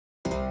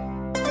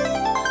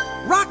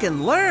rock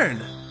and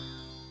learn.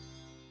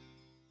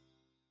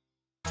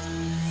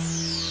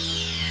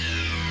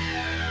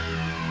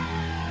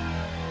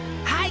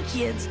 Hi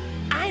kids,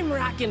 I'm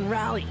Rockin'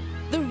 Rollie,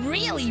 the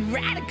really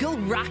radical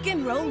rock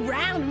and roll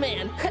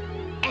roundman.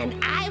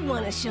 And I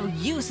want to show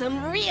you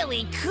some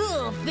really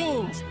cool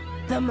things.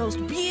 The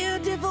most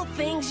beautiful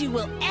things you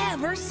will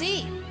ever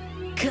see.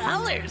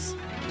 Colors.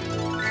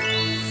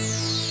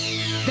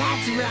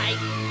 That's right.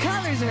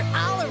 Colors are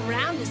all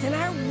around us in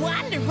our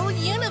wonderful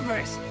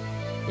universe.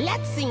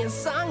 Let's sing a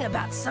song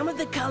about some of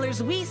the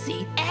colors we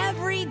see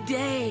every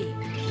day.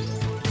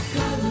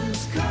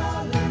 Colors,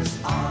 colors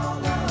all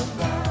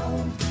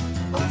around.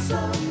 Oh, so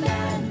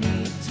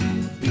many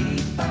to be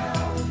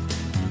found.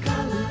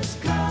 Colors,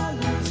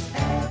 colors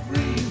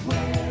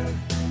everywhere.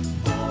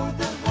 For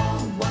the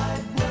whole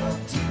wide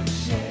world to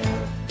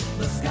share.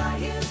 The sky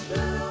is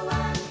blue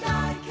and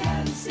I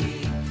can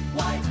see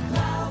white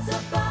clouds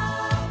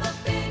above a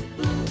big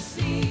blue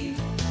sea.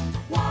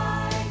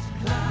 White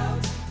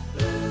clouds,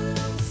 blue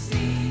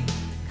sea.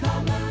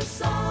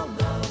 Colors all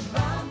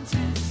around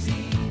to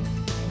see.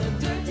 The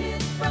dirt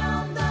is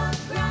brown, the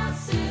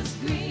grass is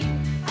green,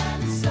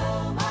 and so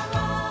are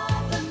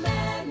all the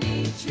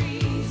many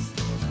trees.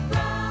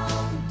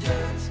 Brown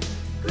dirt,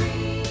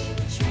 green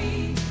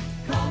tree,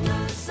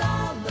 colors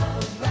all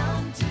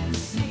around to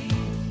see.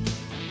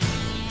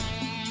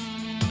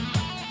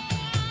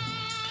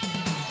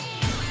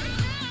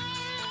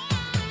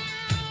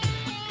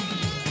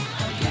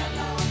 A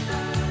yellow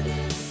bird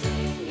is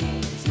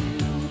singing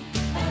too,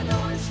 an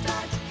orange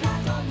striped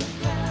cat on the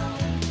ground.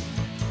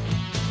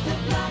 The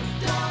black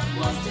dog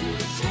wants to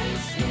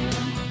chase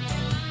him.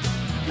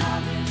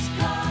 Colors,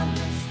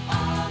 colors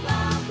all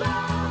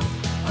around.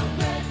 A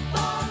red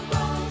ball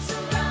rolls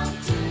around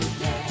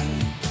today.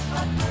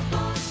 A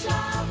purple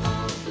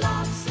shovel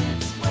blocks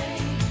its way.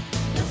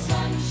 The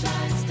sun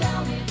shines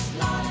down its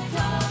light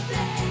all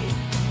day.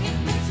 It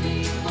makes me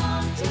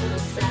want to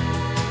say,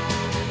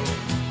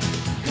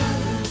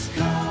 colors,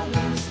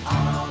 colors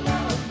all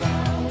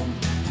around.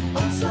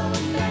 Oh, so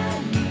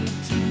many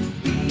to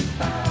be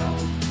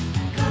found.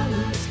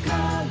 Colors,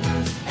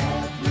 colors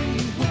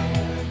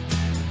everywhere.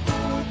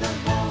 For the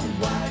whole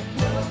wide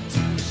world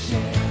to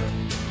share.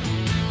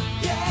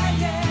 Yeah,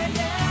 yeah,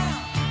 yeah.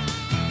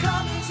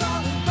 Colors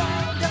all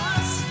around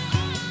us.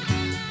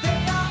 They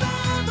are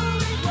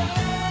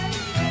everywhere.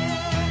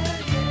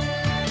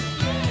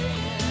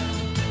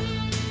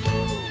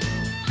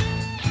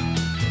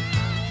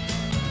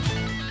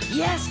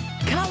 Yes,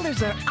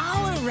 colors are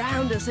all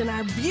around us in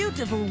our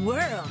beautiful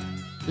world.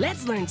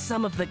 Let's learn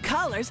some of the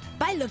colors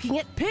by looking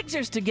at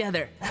pictures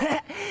together.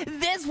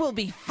 This will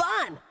be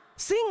fun.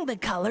 Sing the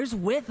colors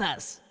with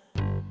us.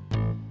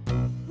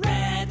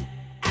 Red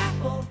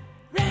apple,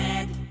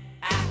 red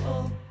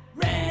apple,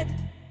 red,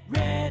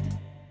 red,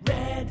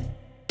 red.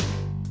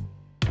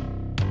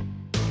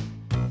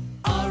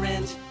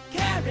 Orange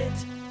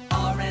carrot,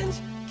 orange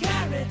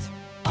carrot,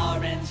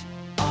 orange,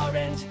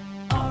 orange,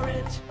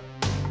 orange.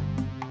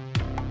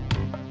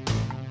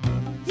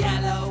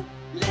 Yellow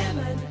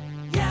lemon,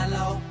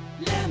 yellow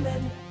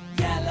lemon,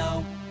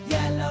 yellow,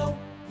 yellow,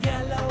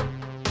 yellow.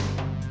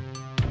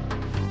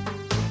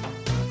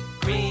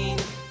 Green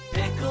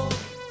pickle,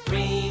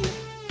 green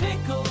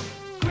pickle,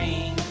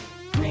 green,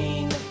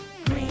 green,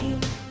 green.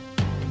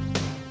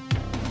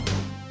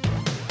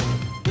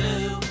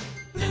 Blue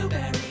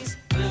blueberries,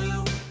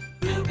 blue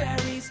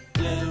blueberries,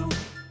 blue,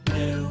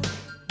 blue,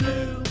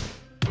 blue.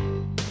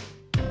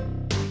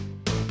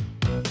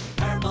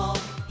 Purple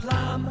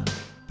plum,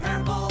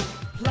 purple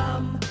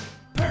plum,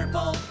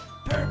 purple,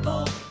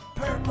 purple,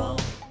 purple.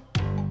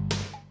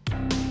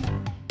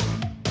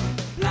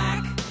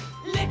 Black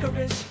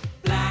licorice,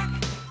 black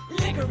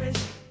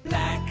licorice,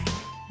 black,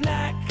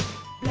 black,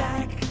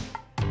 black.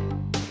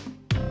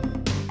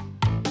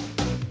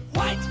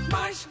 White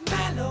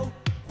marshmallow,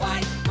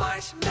 white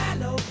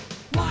marshmallow,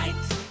 white,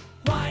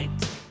 white,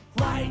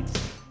 white.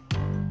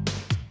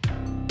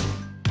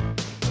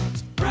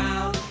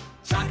 Brown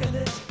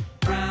chocolate,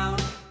 brown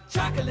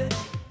chocolate,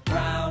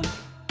 brown,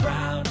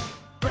 brown,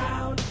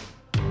 brown.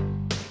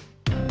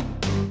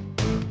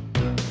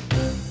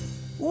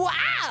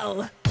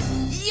 Wow!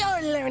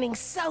 You're learning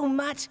so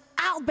much,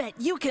 I'll bet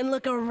you can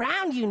look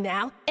around you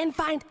now and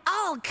find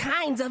all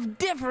kinds of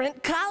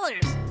different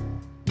colors.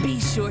 Be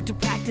sure to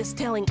practice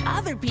telling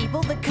other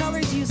people the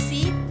colors you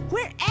see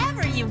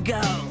wherever you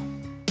go.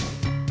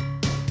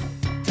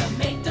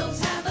 Tomatoes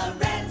have a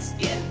red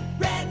skin,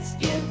 red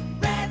skin,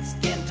 red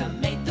skin.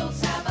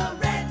 Tomatoes have a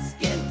red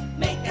skin.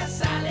 Make a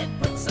salad,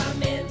 put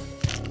some in.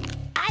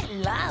 I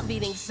love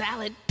eating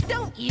salad,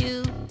 don't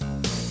you?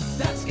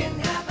 Ducks can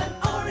have an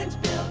orange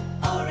bill,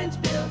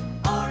 orange bill,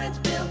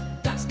 orange bill.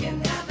 Ducks can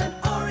have an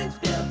orange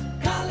bill.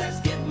 Colors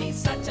give me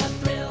such a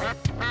thrill.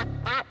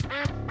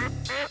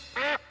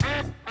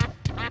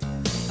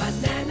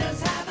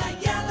 Bananas have a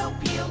yellow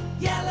peel,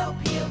 yellow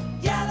peel,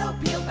 yellow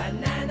peel.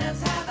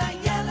 Bananas have a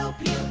yellow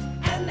peel,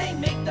 and they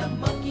make the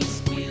monkey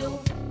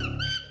squeal.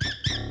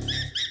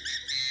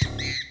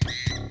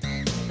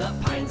 The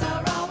pines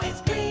are always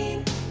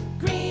green,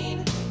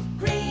 green,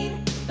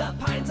 green. The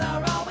pines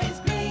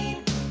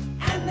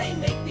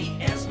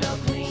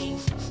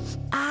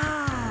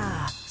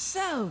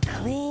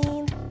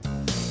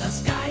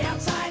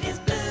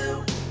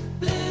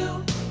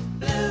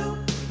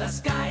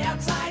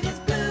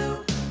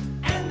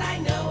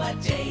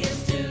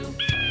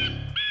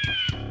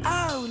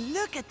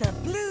at the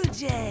blue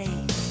jay.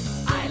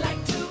 I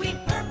like to eat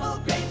purple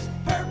grapes,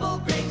 purple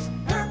grapes,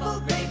 purple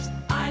grapes.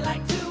 I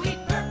like to eat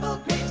purple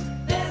grapes,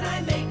 then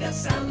I make a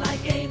sound like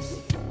apes.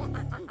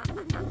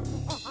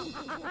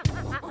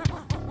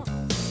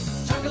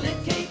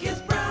 Chocolate cake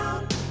is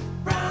brown,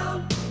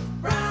 brown,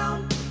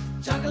 brown.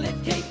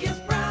 Chocolate cake is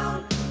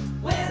brown.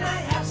 When I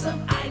have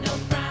some, I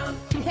don't frown.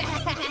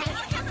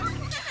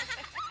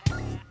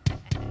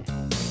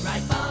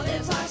 Ripe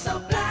olives are so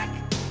black,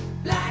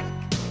 black,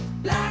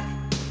 black.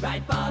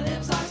 Ripe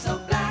olives are so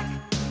black.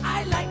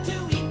 I like to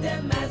eat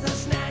them as a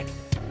snack.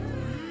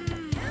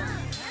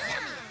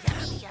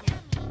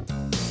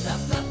 The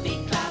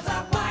fluffy clouds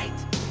are white,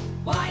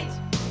 white,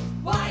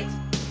 white.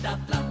 The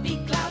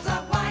fluffy clouds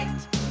are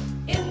white.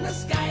 In the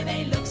sky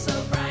they look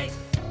so bright.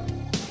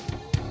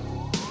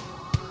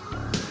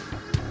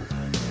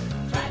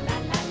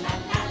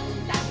 Tra-la-la-la-la-la,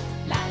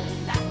 la-la,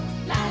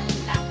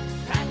 la-la.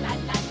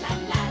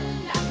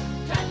 Tra-la-la-la-la-la,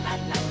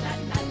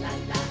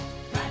 tra-la-la-la-la-la,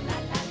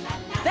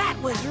 tra-la-la-la-la. That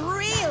was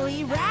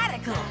really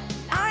radical.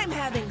 I'm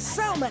having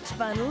so much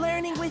fun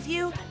learning with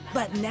you,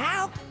 but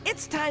now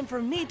it's time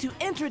for me to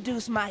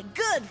introduce my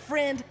good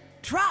friend,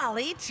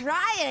 Trollie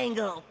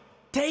Triangle.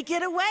 Take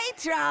it away,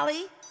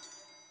 Trollie.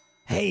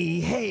 Hey,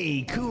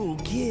 hey, cool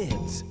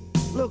kids.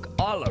 Look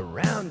all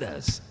around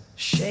us.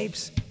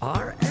 Shapes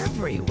are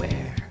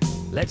everywhere.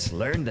 Let's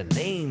learn the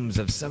names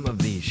of some of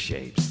these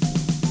shapes.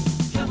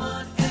 Come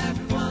on,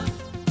 everyone,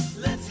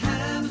 let's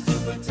have a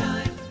super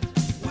time.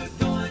 We're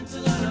going to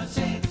learn our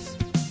shapes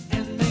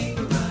and make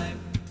a rhyme.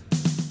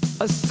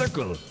 A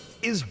circle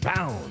is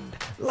round,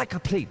 like a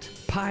plate,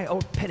 pie,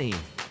 or penny.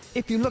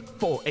 If you look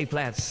for a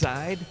flat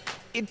side,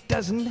 it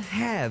doesn't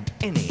have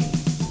any.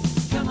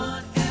 Come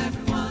on,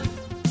 everyone,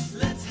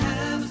 let's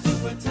have a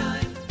super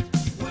time.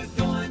 We're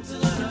going to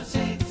learn our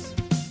shapes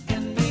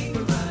and make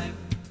a rhyme.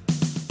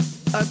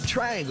 A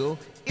triangle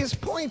is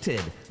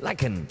pointed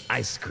like an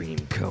ice cream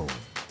cone.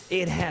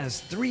 It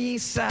has 3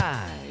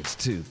 sides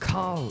to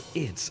call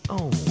its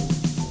own.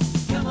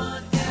 Come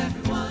on,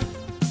 everyone,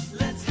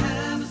 let's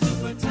have a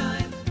super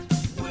time.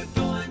 We're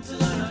going to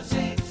learn our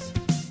shapes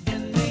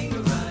and make a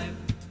rhyme.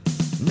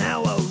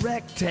 Now a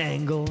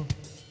rectangle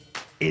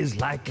is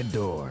like a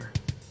door.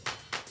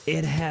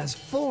 It has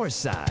 4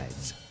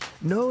 sides,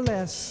 no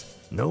less,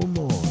 no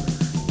more.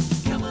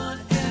 Come on,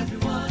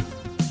 everyone,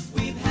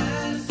 we've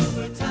had a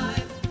super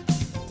time.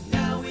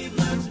 Now we've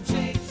learned some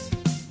shapes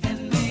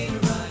and made a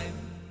rhyme.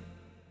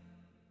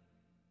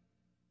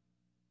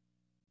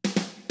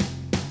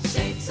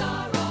 Shapes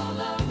are all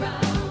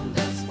around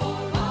us for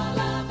all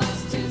of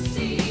us to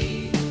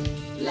see.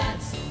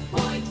 Let's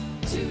point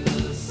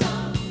to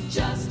some,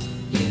 just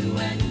you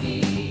and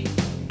me.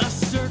 A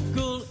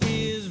circle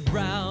is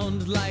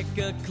round like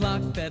a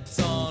clock that's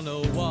on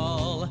a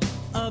wall.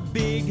 A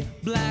big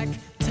black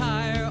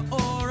tire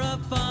or a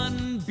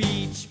fun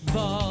beach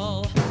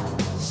ball.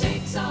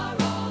 Shapes are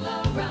all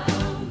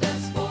around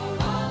us for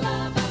all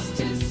of us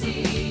to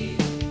see.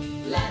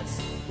 Let's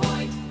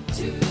point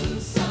to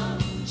some,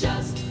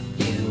 just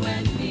you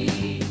and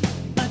me.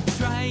 A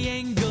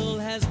triangle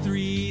has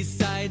 3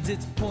 sides,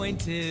 it's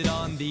pointed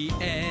on the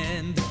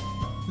end.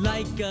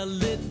 Like a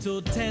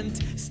little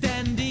tent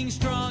standing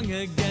strong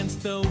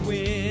against the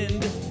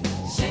wind.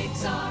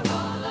 Shapes are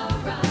all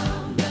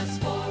around us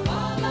for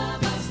all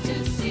of us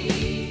to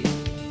see.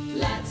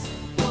 Let's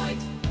point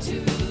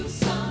to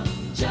some,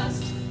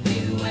 just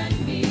you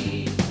and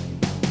me.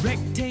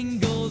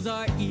 Rectangles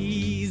are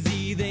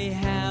easy, they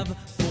have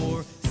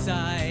 4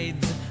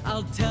 sides.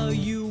 I'll tell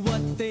you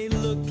what they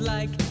look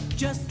like,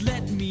 just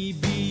let me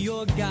be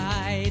your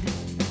guide.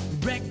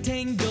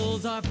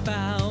 Rectangles are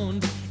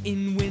found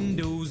in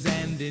windows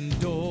and in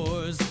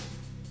doors,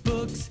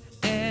 books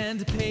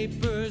and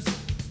papers.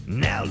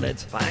 Now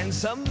let's find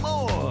some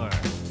more.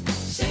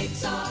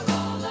 Shapes are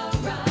all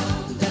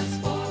around us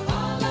for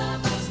all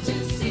of us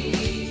to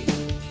see.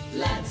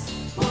 Let's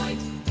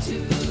point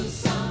to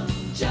some,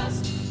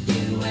 just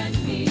you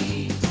and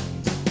me.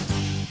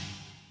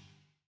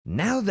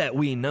 Now that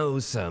we know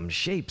some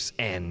shapes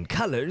and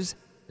colors,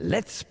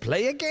 let's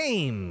play a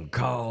game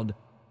called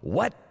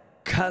What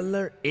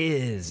Color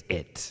Is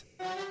It?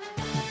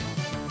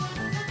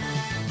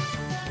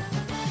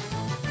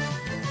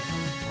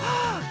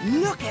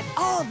 Look at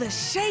all the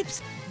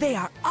shapes. They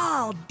are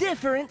all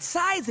different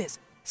sizes.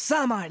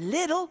 Some are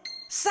little,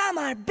 some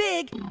are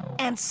big,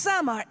 and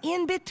some are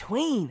in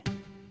between.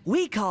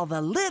 We call the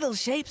little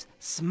shapes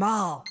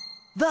small.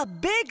 The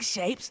big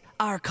shapes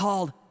are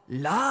called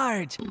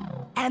large.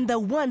 And the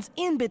ones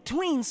in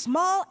between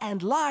small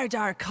and large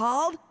are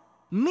called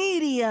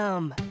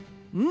medium.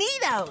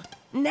 Neato!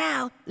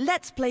 Now,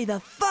 let's play the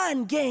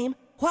fun game,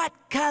 What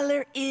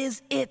Color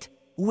Is It?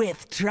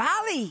 With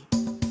Trollie.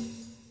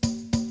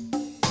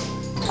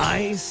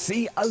 I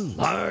see a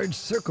large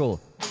circle.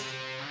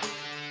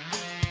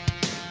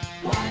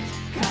 What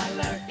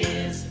color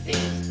is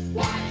it?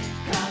 What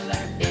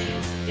color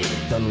is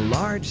it? The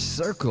large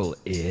circle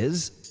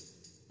is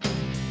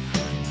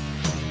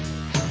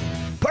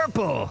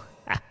purple.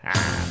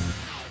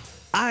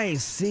 I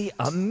see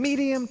a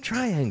medium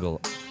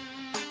triangle.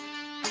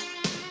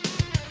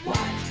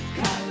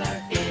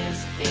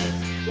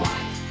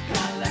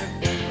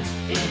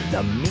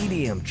 The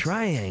medium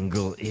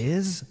triangle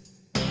is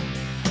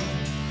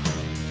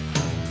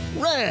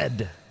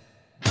red.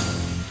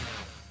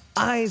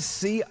 I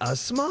see a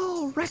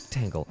small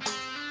rectangle.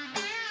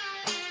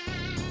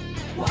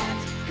 What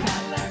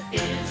color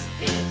is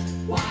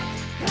it? What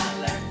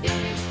color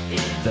is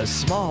it? The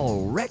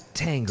small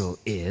rectangle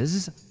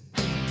is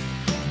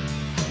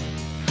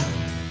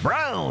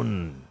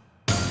brown.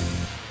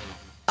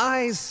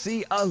 I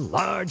see a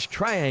large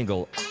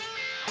triangle.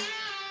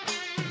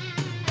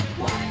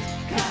 What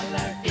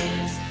color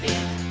is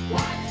it?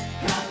 What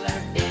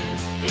color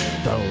is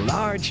it? The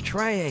large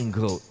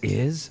triangle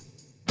is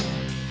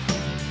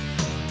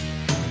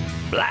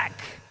black.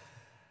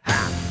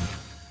 Ha!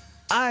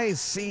 I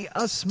see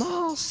a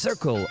small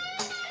circle.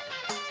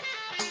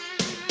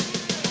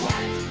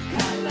 What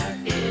color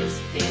is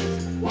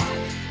it? What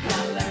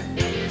color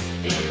is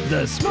it?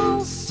 The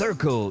small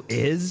circle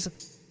is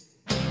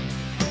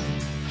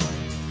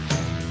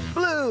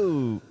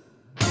blue.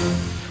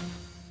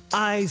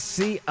 I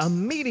see a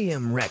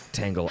medium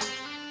rectangle.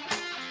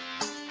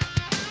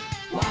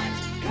 What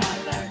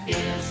color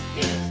is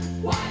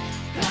it? What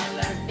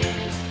color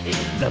is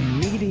it? The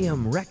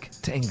medium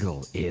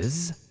rectangle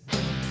is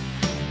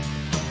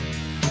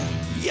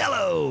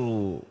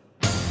yellow.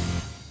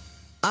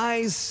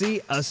 I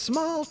see a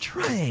small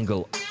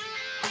triangle.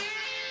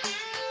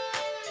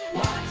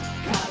 What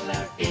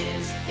color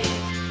is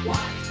it?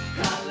 What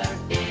color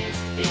is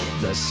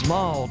it? The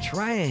small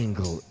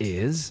triangle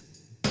is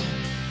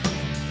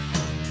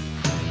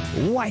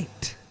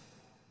white.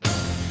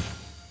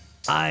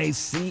 I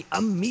see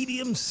a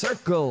medium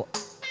circle.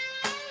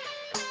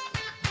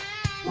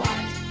 What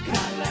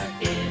color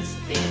is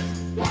it?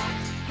 What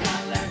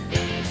color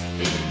is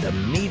it? The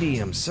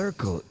medium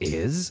circle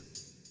is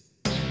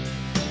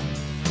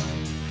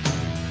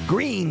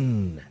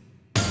green.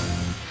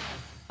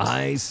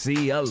 I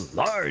see a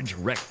large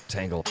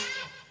rectangle.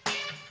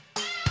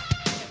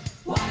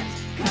 What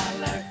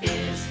color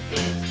is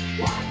it?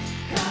 What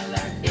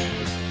color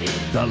is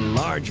it? The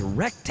large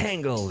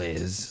rectangle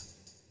is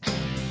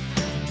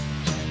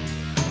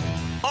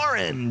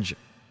orange.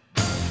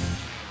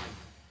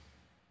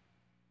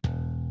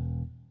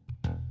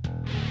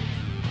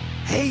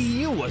 Hey,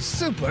 you were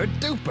super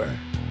duper.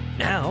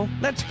 Now,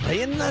 let's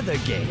play another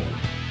game.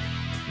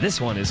 This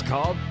one is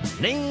called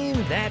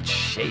Name That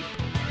Shape.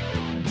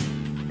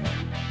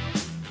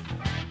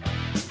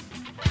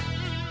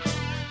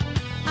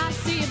 I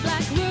see a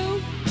black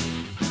roof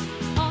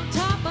on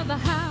top of the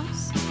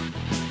house.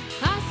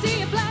 I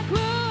see a black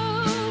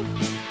roof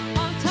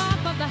on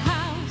top of the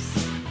house.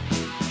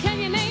 Can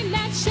you name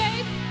that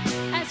shape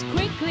as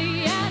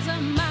quickly as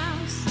a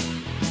mouse?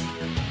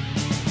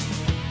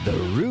 The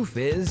roof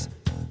is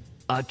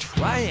a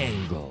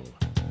triangle.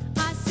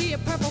 I see a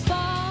purple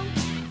ball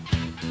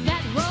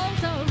that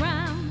rolls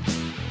around.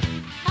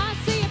 I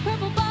see a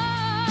purple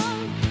ball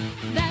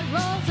that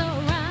rolls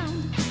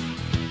around.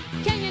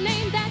 Can you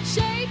name that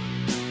shape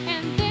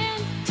and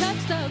then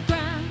touch the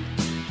ground?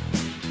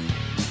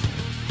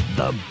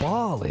 The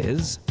ball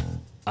is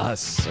a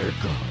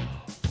circle.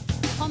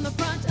 On the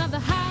front of the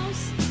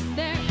house,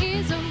 there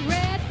is a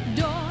red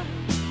door.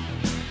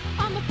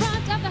 On the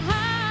front of the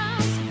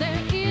house,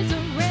 there is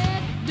a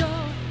red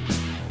door.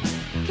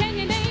 Can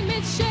you name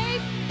its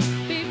shape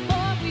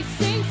before we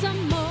sing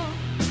some more?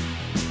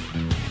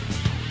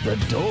 The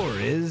door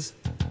is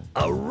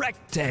a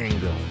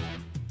rectangle.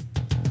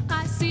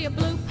 I see a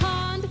blue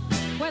pond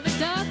where the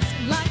ducks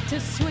like to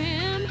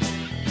swim.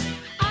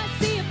 I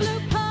see a blue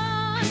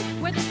pond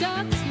where the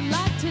ducks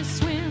like to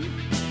swim.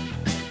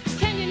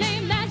 Can you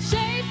name that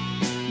shape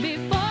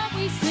before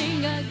we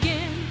sing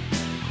again?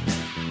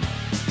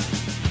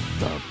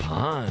 The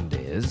pond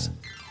is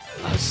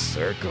a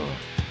circle.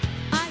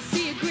 I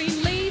see a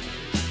green leaf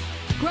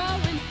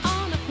growing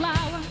on a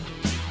flower.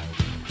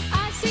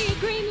 I see a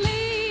green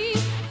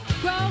leaf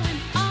growing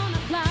on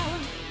a flower.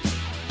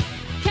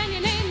 Can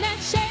you name that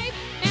shape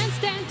and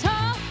stand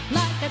tall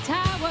like a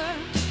tower?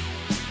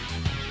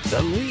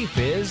 The leaf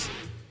is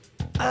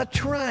a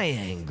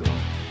triangle.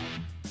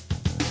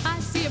 I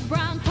see a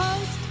brown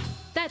post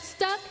that's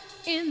stuck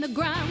in the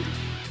ground.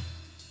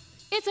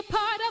 It's a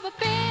part of a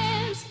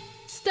fence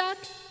stuck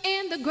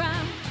in the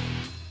ground.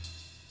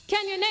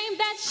 Can you name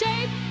that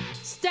shape?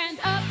 Stand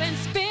up and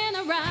spin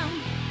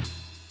around.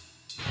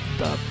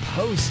 The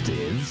post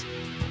is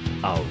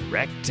a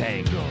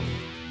rectangle.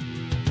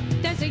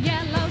 There's a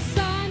yellow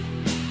sun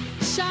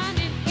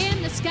shining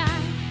in the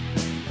sky.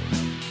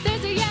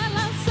 There's a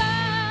yellow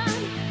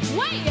sun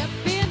way up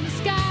in the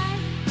sky.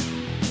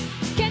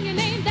 Can you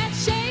name that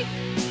shape?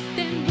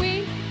 Then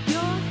wink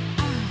your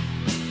eye.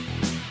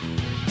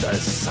 The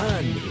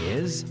sun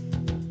is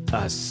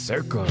a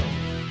circle.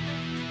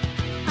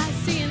 I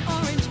see an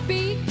orange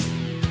beak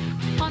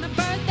on a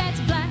bird that's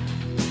black.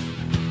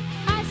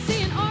 I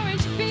see an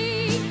orange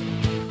beak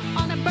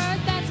on a bird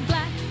that's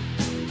black.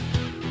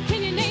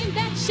 Can you name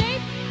that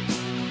shape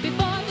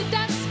before the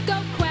ducks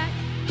go quack?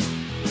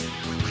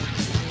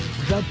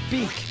 The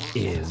beak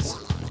is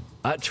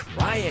a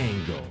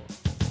triangle.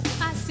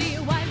 I see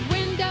a white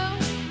window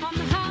on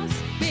the house,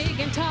 big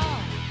and tall.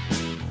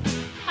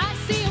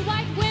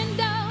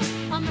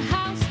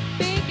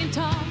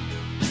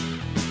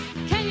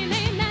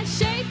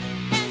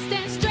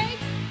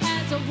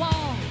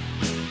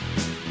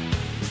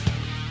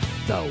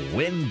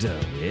 window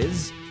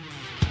is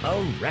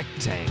a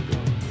rectangle.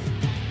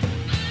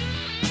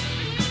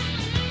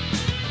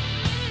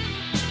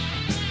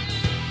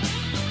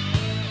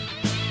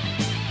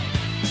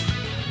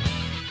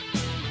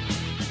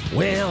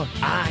 Well,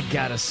 I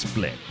got a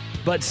split.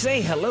 But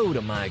say hello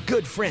to my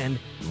good friend,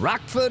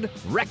 Rockford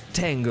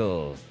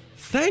Rectangle.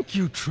 Thank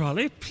you,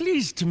 Trollie.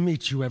 Pleased to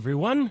meet you,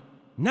 everyone.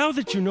 Now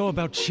that you know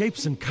about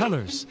shapes and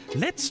colors,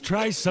 let's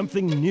try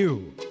something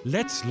new.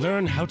 Let's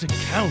learn how to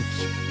count.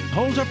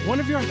 Hold up one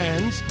of your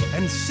hands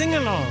and sing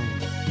along.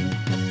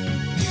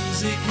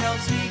 Music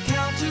helps me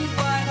count to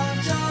 5 on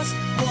just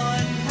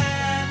one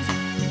hand.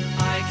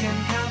 I can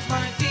count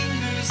my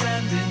fingers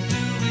and then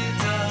do it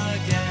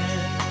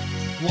again.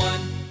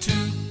 1, 2,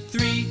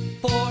 3,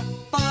 4,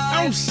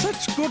 5. Oh,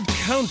 such good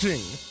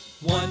counting.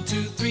 1,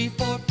 2, 3,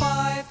 4,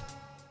 5.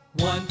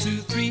 1, 2,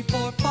 3,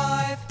 4,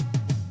 5.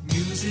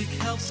 Music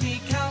helps me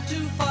count to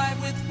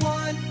 5 with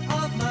one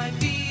of my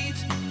feet.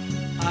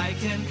 I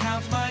can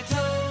count my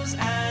toes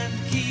and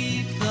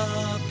keep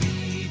the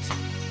beat.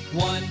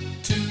 1,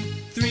 2,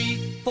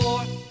 3,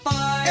 4,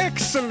 5.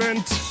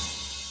 Excellent.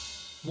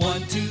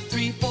 1, 2,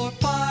 3, 4,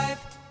 5.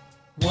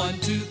 1,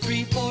 2,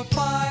 3, 4,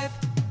 5.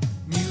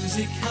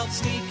 Music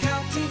helps me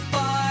count to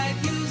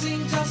 5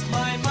 using just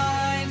my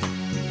mind.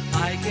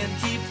 I can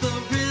keep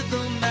the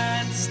rhythm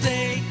and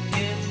stay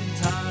in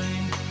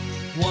time.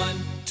 1,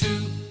 2,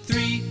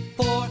 3,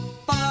 4,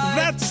 5.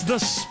 That's the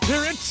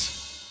spirit.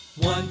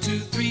 1, 2,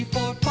 3,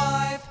 4,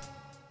 5.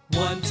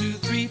 1, 2,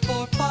 3,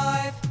 4,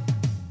 5.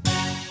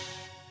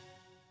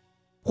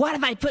 What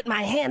if I put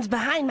my hands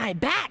behind my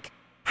back?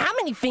 How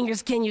many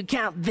fingers can you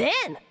count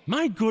then?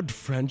 My good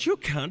friend, you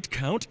can't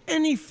count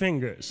any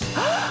fingers.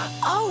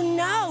 Oh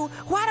no!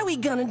 What are we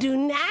gonna do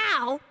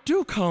now?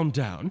 Do calm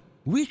down.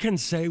 We can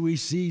say we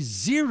see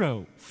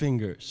 0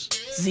 fingers.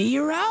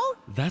 0?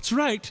 That's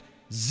right.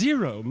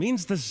 0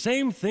 means the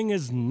same thing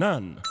as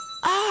none.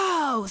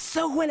 Oh,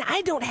 so when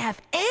I don't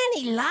have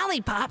any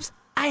lollipops,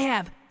 I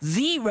have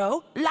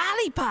 0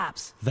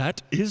 lollipops.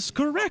 That is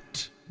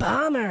correct.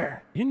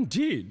 Bummer.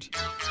 Indeed.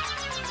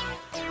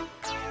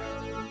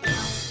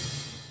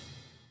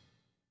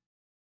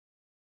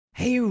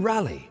 Hey,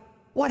 Rollie,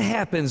 what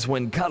happens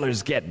when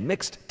colors get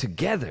mixed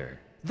together?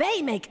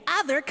 They make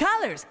other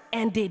colors.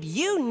 And did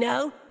you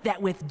know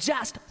that with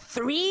just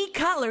 3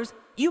 colors,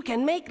 you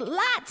can make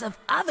lots of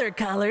other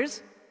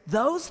colors?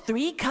 Those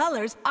 3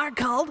 colors are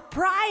called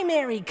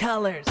primary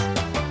colors.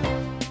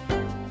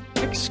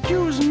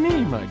 Excuse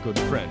me, my good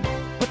friend,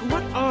 but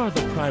what are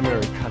the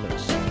primary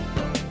colors?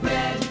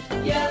 Red,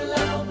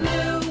 yellow,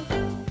 blue.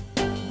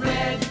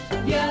 Red,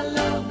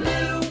 yellow,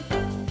 blue.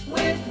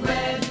 With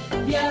red,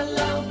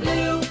 yellow,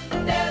 blue,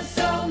 there's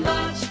so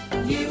much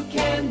you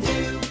can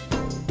do.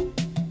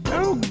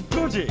 Oh,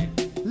 goody.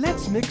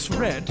 Let's mix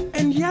red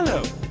and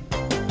yellow.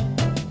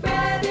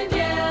 Red and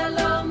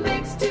yellow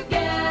mix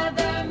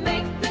together,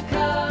 make the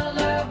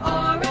color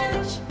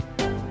orange.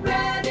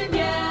 Red and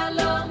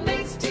yellow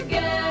mix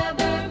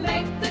together,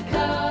 make the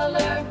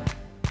color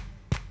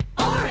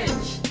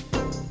orange.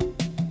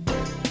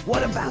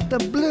 What about the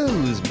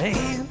blues,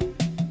 man?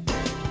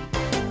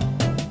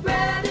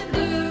 Red and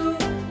blue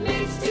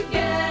mix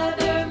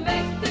together,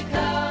 make the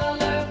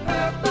color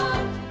purple.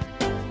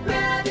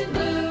 Red and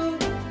blue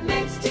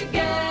mix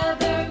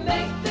together,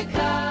 make the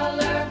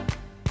color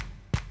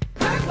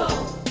purple.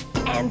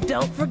 And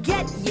don't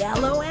forget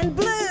yellow and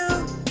blue.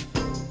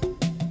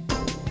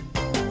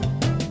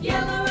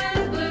 Yellow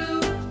and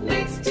blue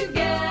mix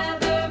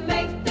together,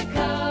 make the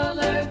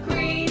color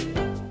green.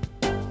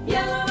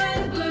 Yellow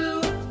and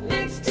blue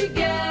mix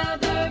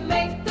together,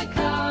 make the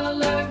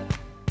color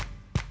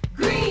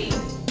green.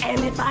 And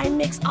if I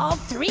mix all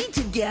 3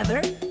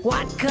 together,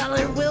 what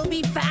color will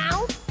be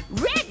found?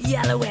 Red,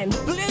 yellow, and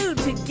blue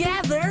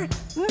together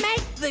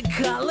make the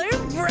color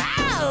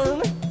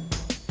brown.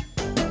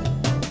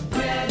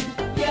 Red,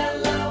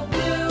 yellow,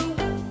 blue.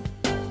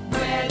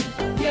 Red,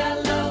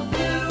 yellow,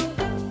 blue.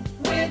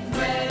 With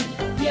red,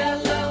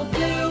 yellow,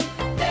 blue,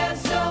 there's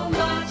so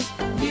much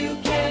you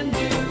can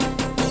do.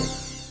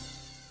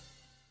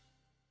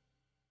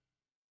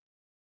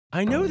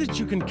 I know that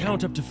you can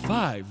count up to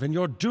 5, and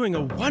you're doing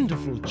a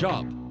wonderful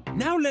job.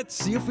 Now let's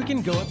see if we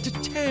can go up to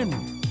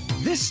 10.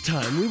 This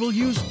time we will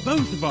use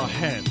both of our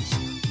hands.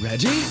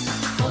 Ready?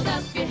 Hold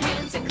up your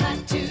hands and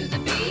clap to the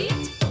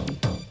beat.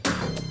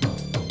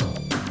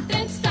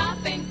 Then stop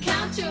and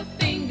count your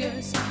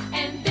fingers,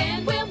 and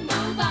then we'll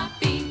move our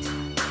feet.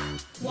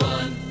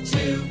 1,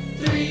 2,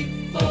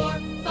 3, 4,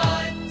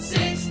 5,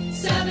 6,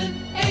 7,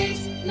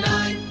 8,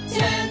 9,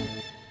 10.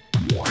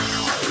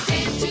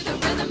 Dance to the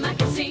rhythm, I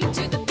can sing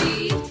to the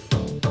beat.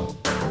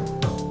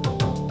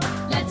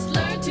 Let's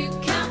learn to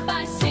count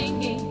by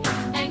singing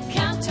and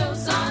count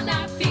toes on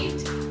our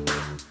feet.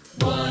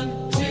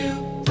 1,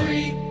 2,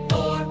 3,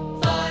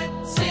 4, 5.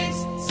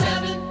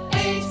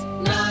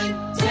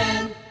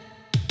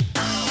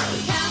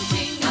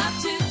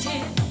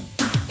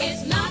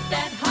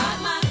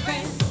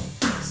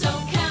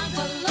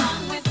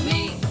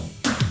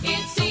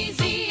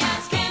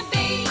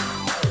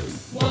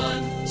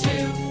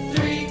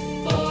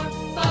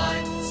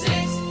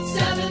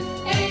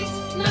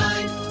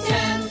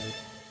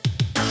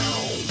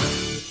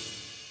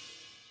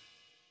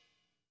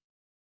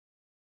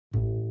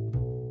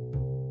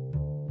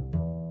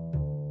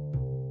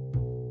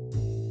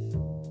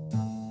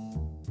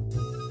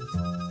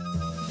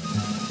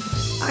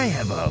 I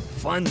have a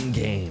fun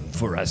game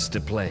for us to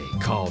play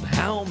called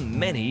How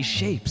Many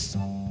Shapes?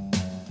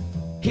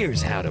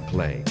 Here's how to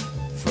play.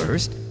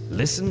 First,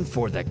 listen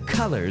for the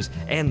colors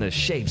and the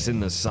shapes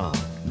in the song.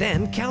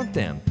 Then count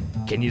them.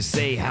 Can you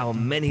say how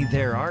many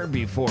there are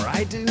before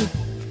I do?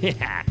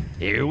 Yeah,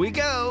 here we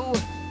go.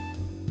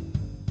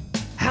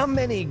 How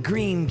many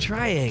green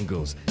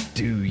triangles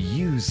do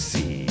you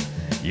see?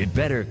 You'd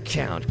better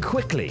count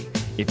quickly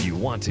if you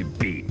want to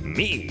beat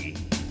me.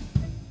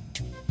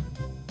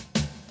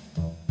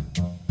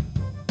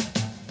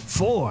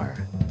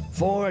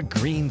 4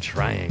 green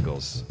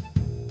triangles.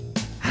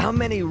 How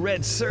many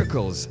red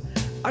circles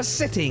are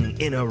sitting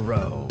in a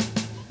row?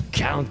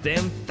 Count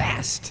them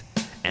fast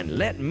and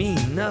let me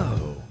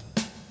know.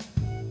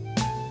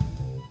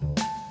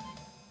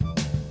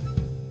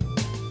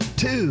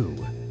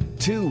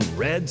 2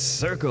 red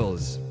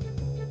circles.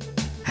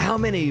 How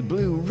many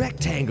blue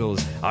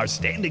rectangles are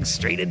standing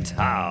straight and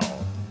tall?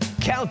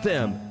 Count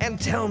them and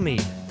tell me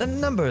the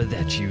number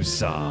that you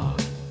saw.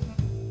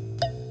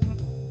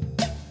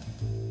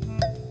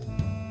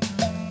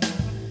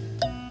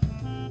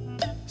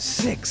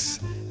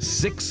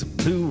 6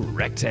 blue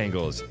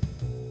rectangles.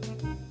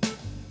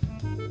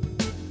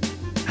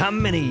 How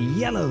many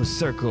yellow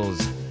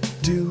circles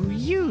do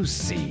you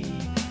see?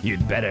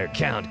 You'd better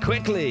count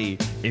quickly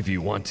if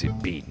you want to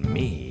beat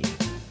me.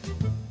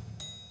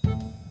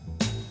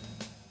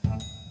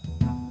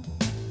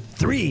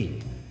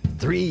 3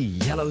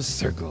 yellow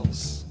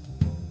circles.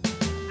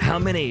 How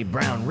many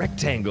brown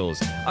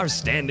rectangles are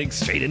standing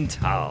straight and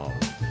tall?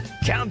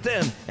 Count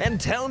them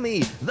and tell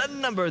me the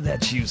number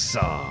that you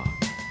saw.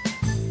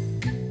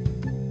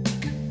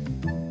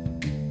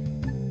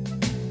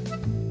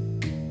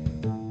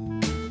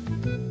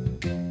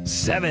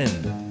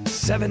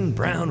 7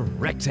 brown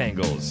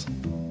rectangles.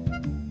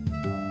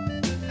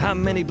 How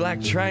many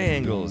black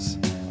triangles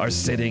are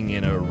sitting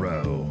in a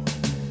row?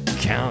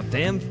 Count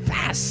them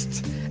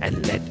fast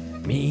and let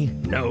me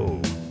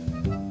know.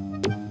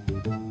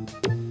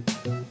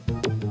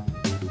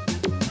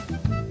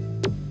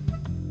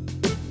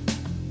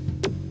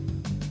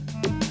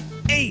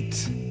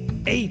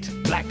 8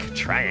 black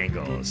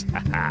triangles.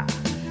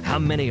 How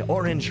many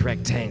orange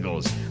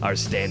rectangles are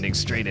standing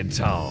straight and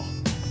tall?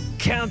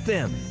 Count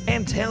them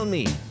and tell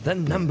me the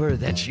number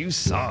that you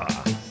saw.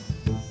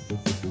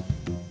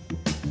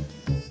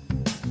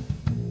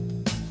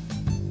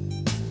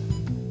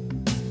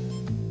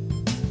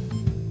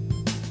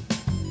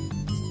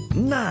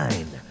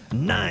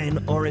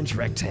 9 orange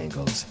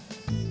rectangles.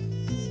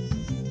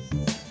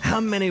 How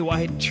many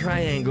white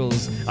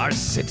triangles are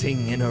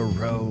sitting in a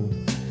row?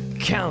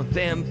 Count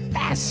them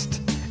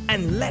fast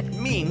and let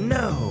me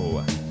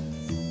know.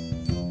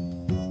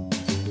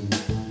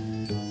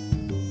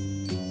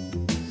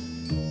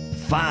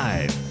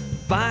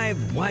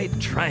 5 white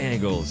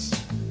triangles.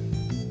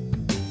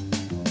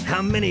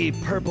 How many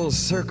purple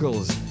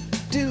circles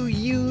do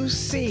you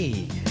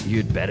see?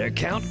 You'd better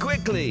count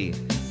quickly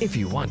if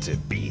you want to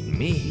beat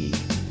me.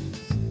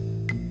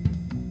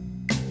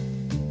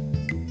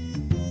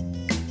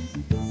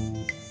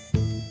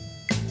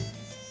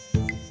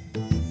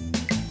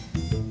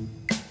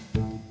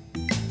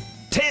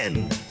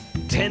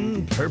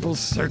 10 purple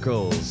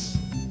circles.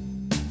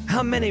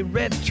 How many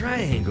red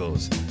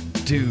triangles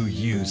do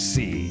you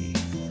see?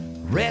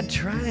 Red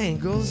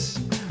triangles?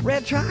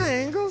 Red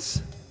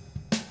triangles?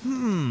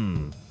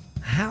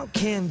 How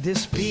can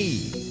this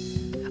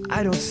be?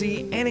 I don't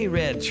see any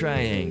red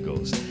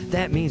triangles.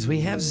 That means we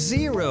have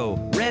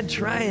 0 red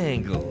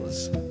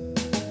triangles.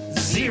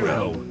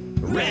 0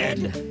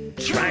 red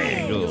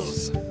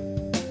triangles.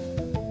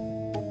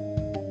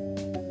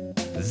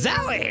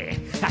 Zowie!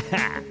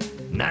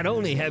 Not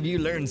only have you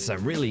learned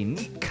some really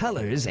neat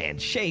colors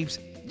and shapes,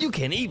 you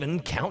can even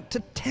count to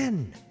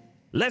 10.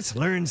 Let's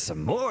learn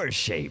some more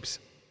shapes.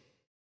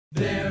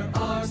 There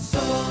are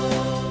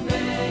so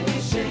many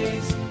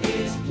shapes,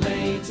 it's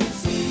plain to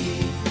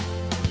see.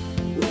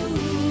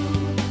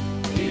 Ooh,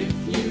 if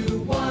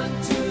you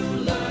want to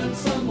learn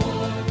some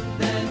more,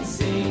 then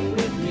sing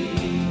with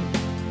me.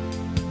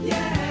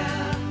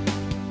 Yeah.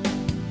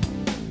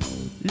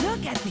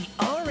 Look at the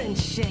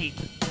orange shape.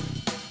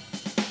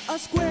 A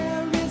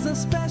square is a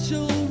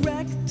special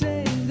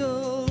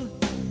rectangle.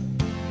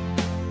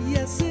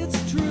 Yes,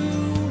 it's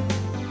true.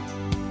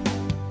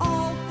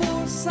 All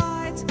 4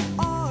 sides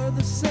are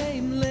the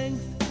same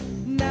length.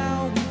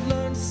 Now we've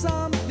learned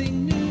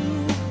something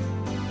new.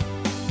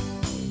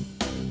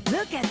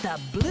 Look at the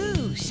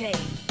blue shape.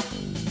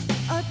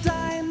 A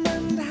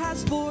diamond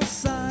has 4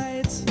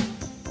 sides,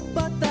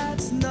 but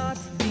that's not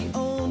the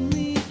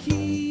only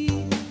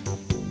key.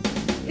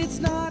 It's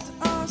not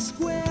a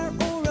square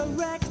or a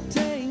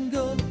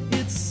rectangle,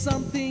 it's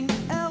something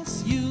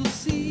else you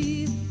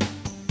see.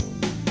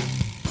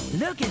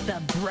 Look at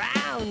the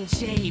brown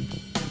shape.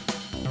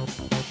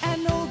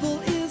 An oval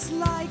is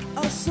like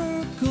a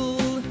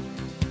circle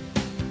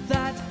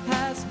that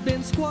has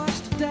been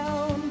squashed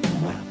down.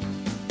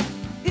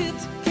 It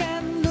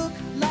can look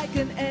like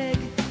an egg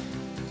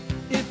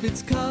if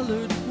it's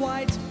colored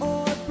white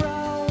or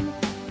brown.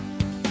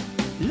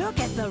 Look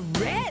at the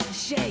red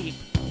shape.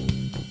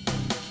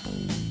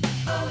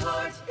 A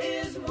heart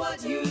is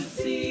what you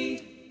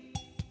see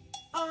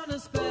on a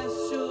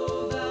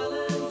special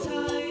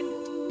Valentine,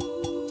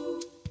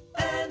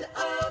 and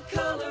I'll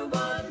color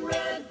one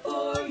red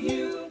for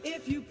you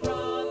if you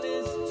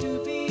promise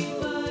to be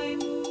mine.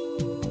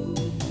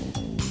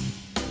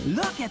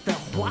 Look at the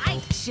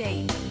white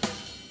shape.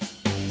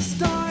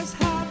 Stars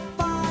have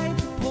 5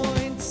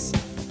 points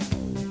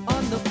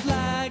on the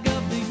flag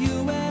of the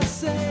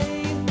USA.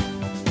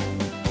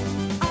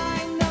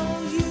 I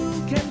know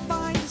you can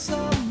find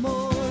some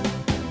more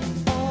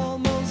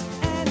almost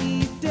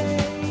any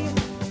day.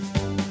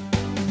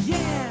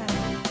 Yeah!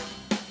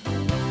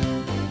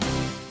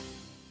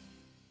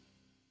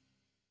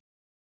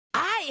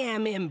 I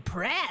am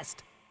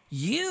impressed.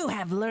 You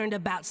have learned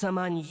about some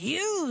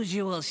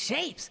unusual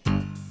shapes.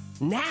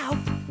 Now,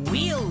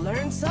 we'll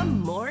learn some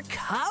more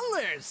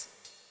colors.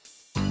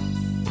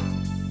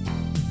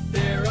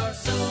 There are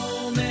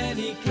so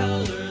many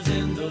colors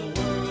in the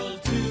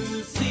world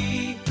to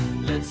see.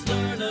 Let's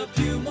learn a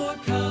few more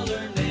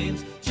color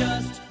names,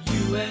 just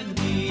you and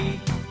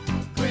me.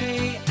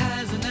 Gray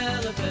as an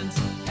elephant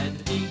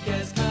and pink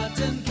as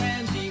cotton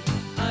candy.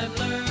 I'm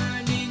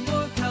learning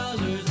more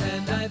colors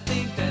and I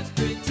think that's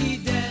pretty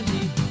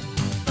dandy.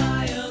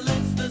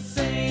 Violet's the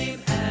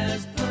same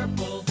as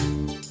purple.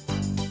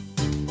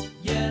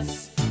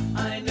 Yes,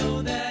 I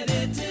know that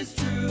it is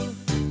true.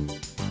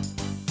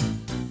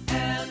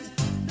 And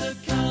the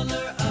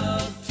color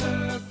of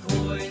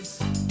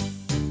turquoise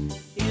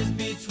is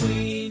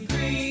between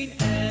green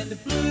and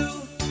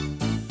blue.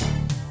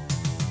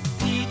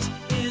 Peach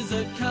is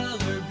a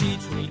color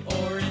between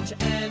orange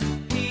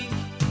and pink.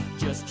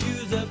 Just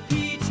use a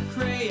peach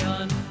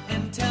crayon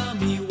and tell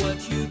me what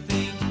you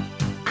think.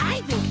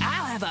 I think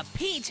I'll have a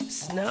peach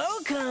snow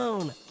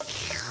cone.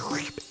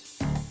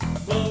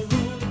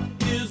 Maroon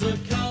is a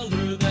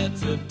color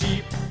that's a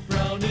deep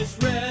brownish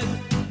red.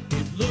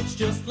 It looks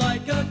just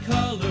like a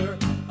color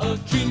a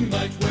king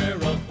might wear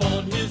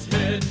upon his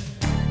head.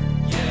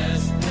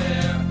 Yes,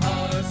 there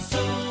are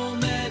so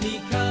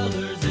many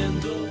colors in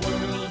the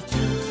world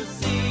to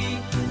see.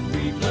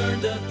 We've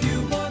learned a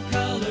few more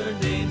color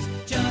names,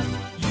 just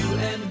you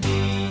and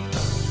me.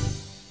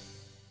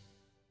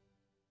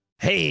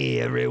 Hey,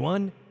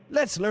 everyone.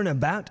 Let's learn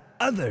about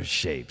other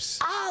shapes.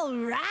 All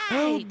right.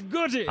 Oh,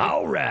 goody!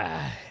 All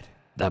right.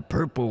 The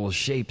purple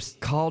shape's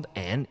called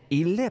an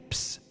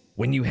ellipse.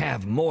 When you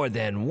have more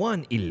than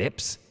one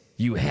ellipse,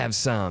 you have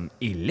some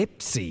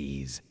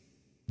ellipses.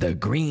 The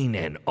green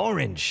and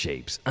orange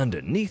shapes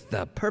underneath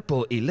the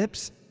purple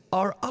ellipse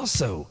are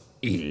also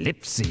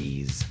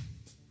ellipses.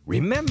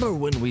 Remember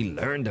when we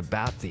learned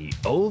about the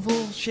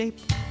oval shape?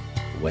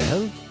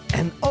 Well,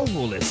 an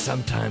oval is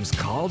sometimes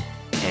called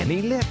an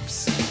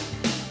ellipse.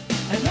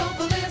 An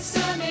oval is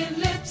an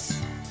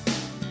ellipse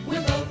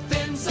when both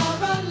ends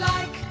are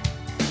alike.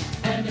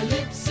 An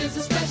ellipse is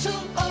a special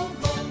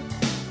oval.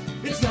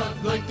 It's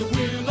not like the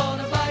wheel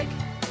on a bike.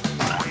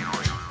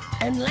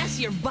 Unless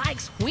your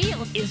bike's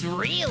wheel is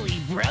really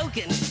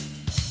broken.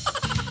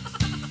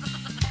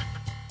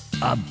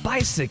 A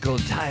bicycle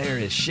tire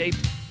is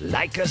shaped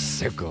like a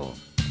circle.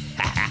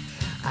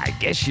 I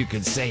guess you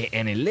could say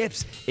an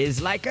ellipse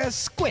is like a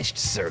squished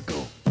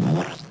circle,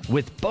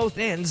 with both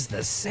ends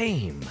the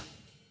same.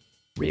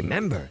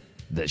 Remember,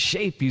 the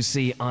shape you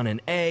see on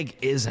an egg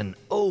is an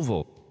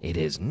oval. It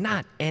is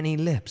not an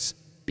ellipse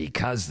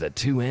because the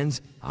two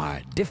ends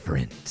are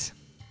different.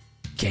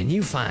 Can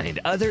you find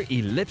other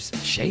ellipse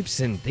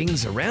shapes and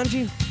things around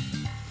you?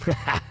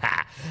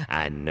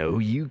 I know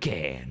you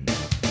can.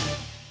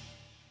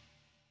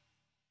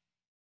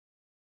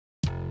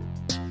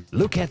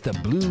 Look at the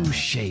blue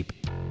shape.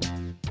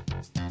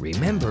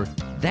 Remember,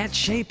 that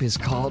shape is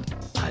called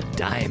a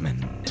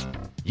diamond.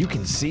 You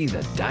can see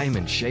the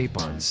diamond shape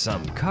on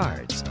some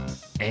cards,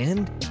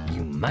 and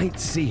you might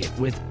see it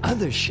with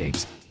other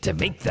shapes to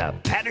make the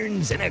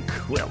patterns in a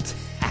quilt.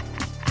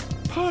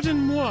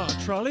 Pardon-moi,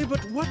 Trollie, but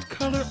what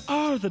color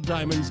are the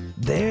diamonds?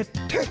 They're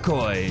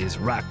turquoise,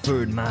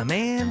 Rockford, my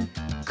man.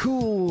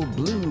 Cool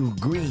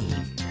blue-green.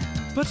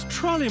 But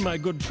Trollie, my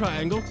good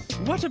triangle,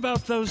 what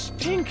about those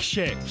pink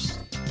shapes?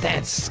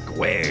 That's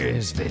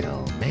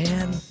Squaresville,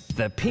 man.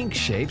 The pink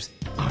shapes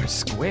are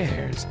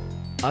squares.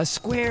 A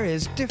square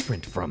is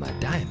different from a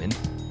diamond,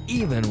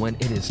 even when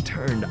it is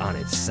turned on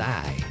its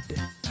side.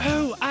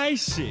 Oh, I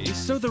see.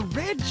 So the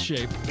red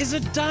shape is a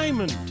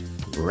diamond.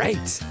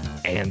 Right.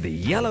 And the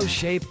yellow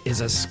shape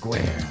is a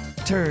square,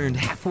 turned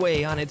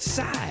halfway on its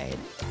side.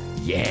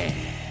 Yeah.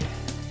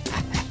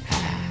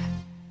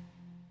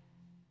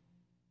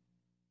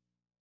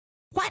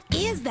 What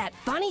is that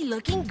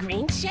funny-looking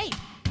green shape?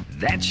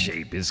 That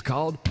shape is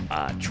called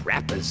a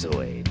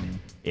trapezoid.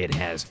 It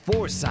has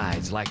 4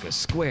 sides like a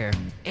square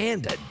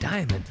and a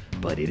diamond,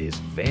 but it is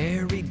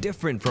very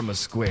different from a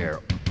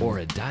square or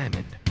a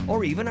diamond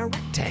or even a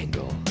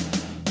rectangle.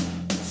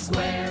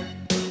 Square,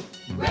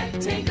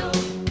 rectangle,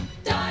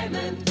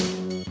 diamond,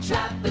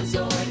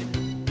 trapezoid.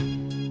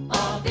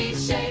 All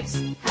these shapes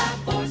have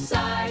 4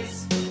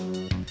 sides.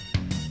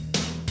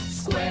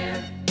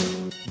 Square,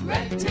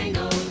 rectangle.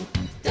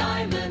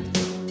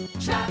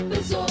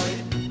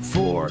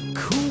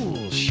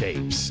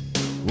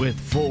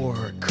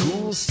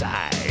 equal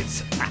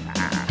sides.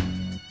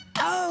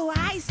 Oh,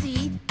 I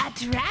see. A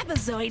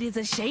trapezoid is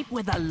a shape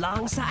with a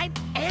long side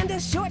and a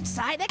short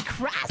side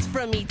across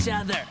from each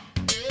other.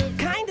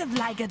 Kind of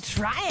like a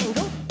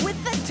triangle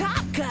with the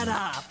top cut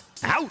off.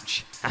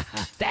 Ouch!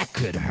 That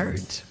could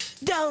hurt.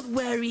 Don't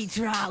worry,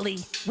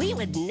 Trollie. We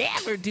would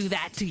never do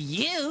that to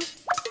you.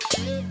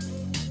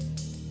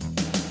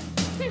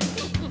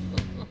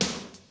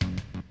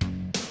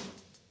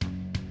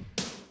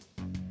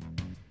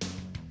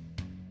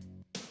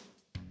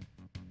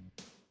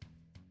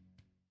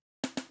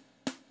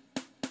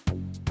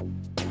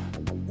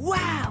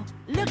 Wow!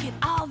 Look at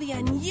all the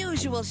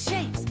unusual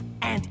shapes.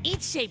 And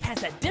each shape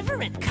has a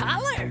different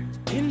color.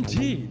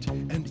 Indeed,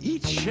 and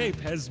each shape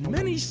has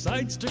many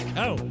sides to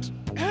count.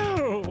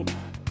 Ow!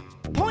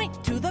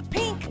 Point to the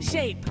pink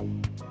shape.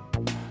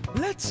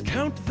 Let's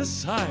count the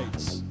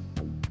sides.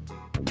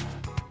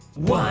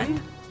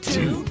 1,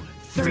 2,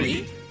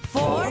 3,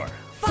 4,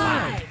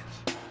 5.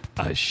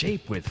 A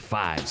shape with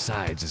 5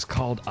 sides is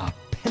called a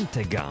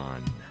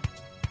pentagon.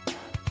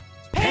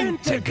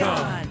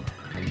 Pentagon.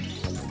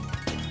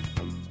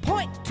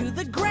 Point to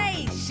the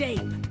gray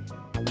shape.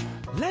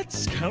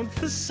 Let's count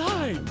the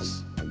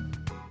sides.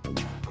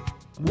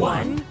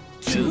 1,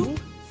 2,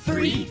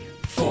 3,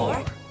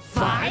 4,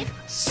 5,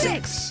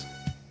 6.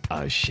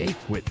 A shape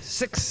with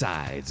 6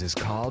 sides is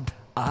called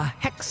a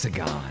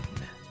hexagon.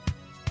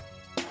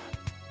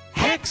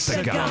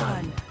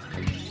 Hexagon.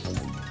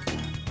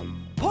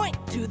 Point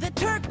to the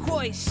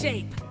turquoise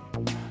shape.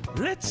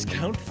 Let's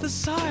count the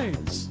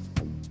sides.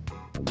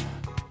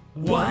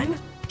 1,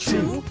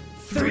 2,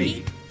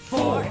 3,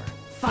 4,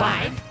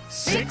 5,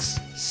 6,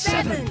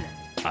 7.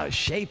 A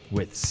shape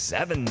with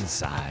 7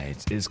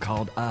 sides is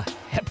called a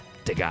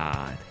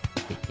heptagon.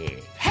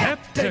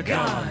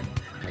 Heptagon.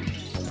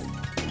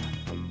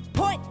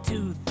 Point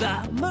to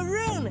the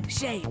maroon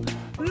shape.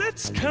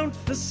 Let's count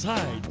the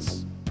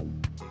sides.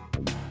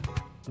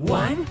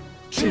 1,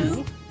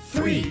 2,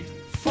 3,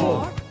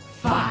 4,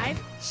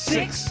 5,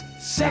 6,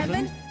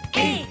 7,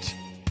 8.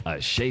 A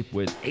shape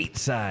with 8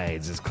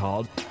 sides is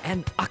called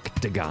an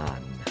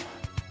octagon.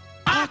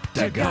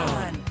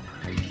 Octagon.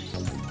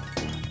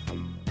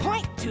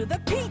 Point to the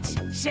peach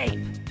shape.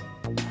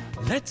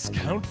 Let's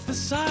count the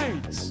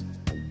sides.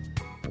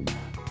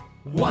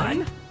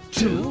 1,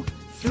 2,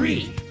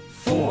 3,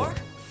 4,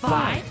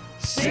 5,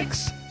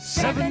 6,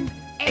 7,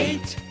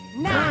 8,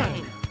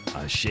 9.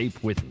 A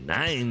shape with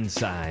 9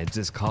 sides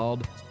is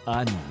called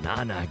a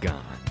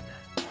nonagon.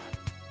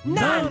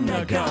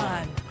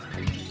 Nonagon.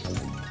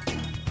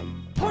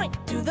 Point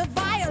to the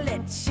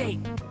violet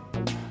shape.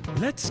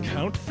 Let's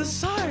count the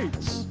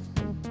sides.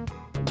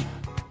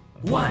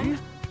 1,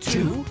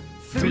 2,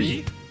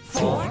 3,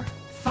 4,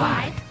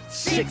 5,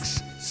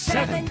 6,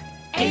 7,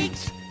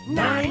 8,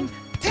 9,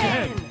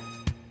 10.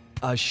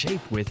 A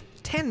shape with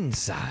 10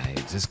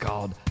 sides is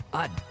called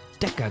a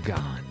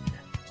decagon.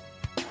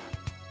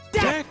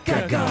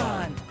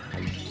 Decagon.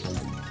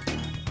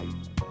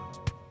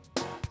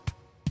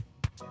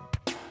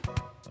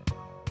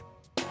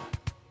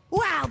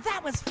 Wow,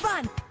 that was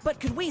fun! But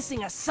could we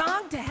sing a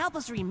song to help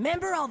us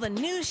remember all the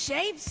new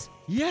shapes?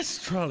 Yes,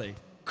 Trollie.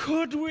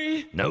 Could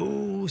we?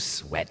 No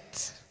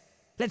sweat.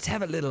 Let's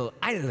have a little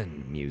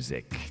island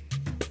music.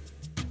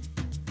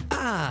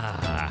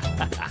 Ah,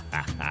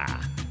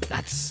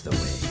 that's the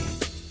way.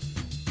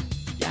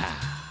 Yeah.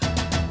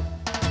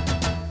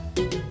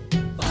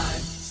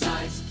 5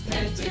 sides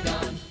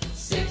pentagon,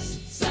 6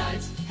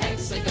 sides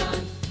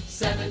hexagon,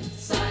 7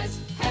 sides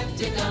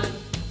heptagon,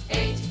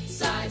 8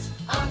 sides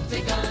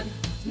octagon,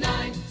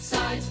 9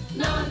 sides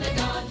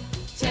nonagon,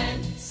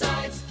 10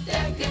 sides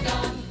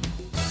decagon.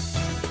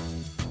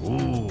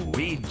 Ooh,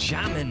 we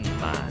jamming,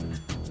 man.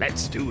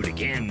 Let's do it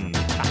again. 5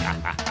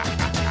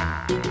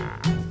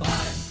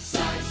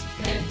 sides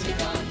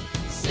pentagon,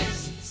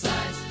 6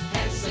 sides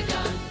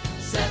hexagon,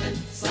 7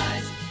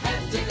 sides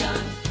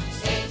heptagon,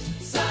 8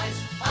 sides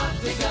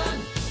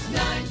octagon,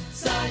 9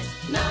 sides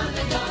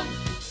nonagon,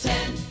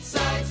 10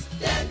 sides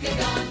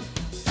decagon.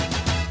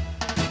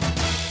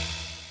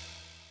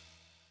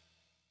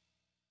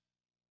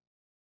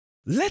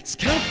 Let's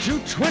count to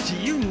 20.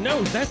 You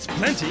know that's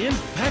plenty. In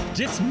fact,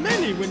 it's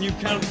many when you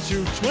count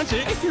to 20.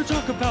 If you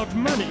talk about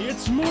money,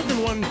 it's more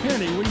than 1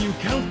 penny when you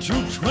count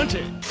to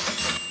 20.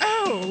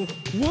 Ow!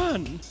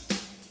 1,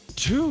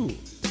 2,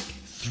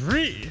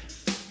 3,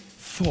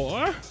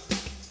 4,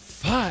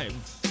 5,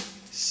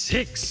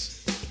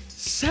 6,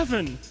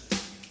 7,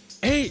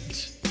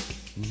 8,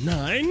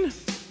 9,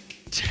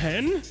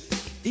 10,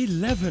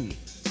 11,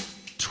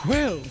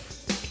 12,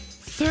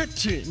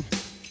 13,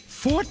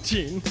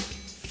 14,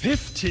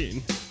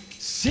 15,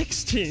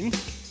 16,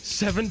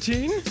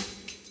 17,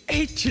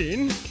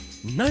 18,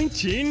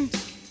 19,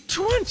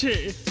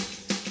 20.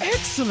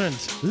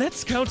 Excellent!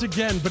 Let's count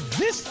again, but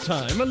this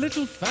time a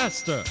little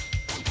faster.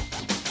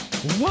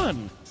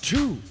 1,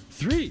 2,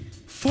 3,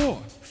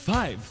 4,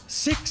 5,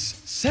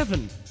 6,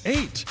 7,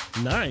 8,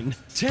 9,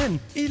 10,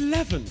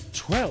 11,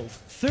 12,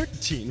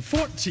 13,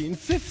 14,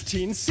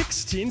 15,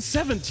 16,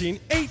 17,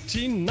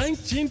 18,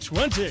 19,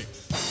 20.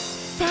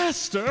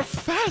 Faster,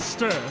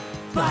 faster!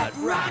 But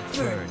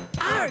Rockford,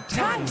 our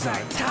tongues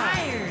are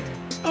tired.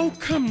 Oh,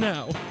 come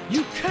now.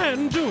 You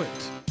can do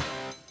it.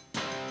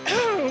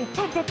 Oh,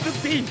 pump up the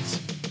beat.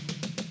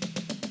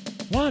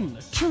 1,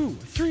 2,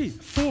 3,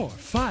 4,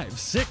 5,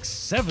 6,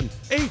 7,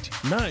 8,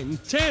 9,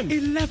 10,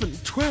 11,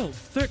 12,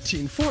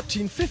 13,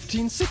 14,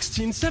 15,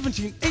 16,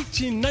 17,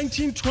 18,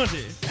 19,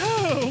 20.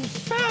 Oh,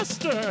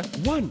 faster!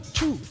 1,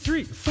 2,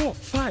 3, 4,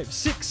 5,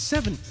 6,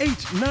 7,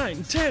 8,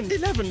 9, 10,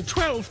 11,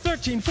 12,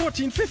 13,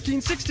 14,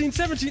 15, 16,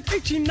 17,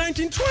 18,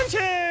 19,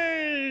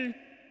 20!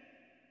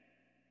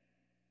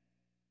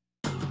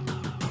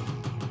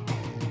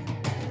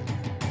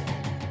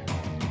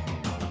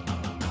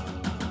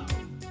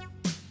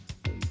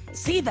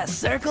 See the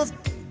circles?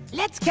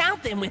 Let's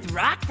count them with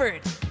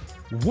Rockford.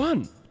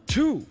 1,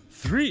 2,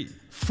 3,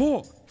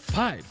 4,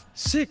 5,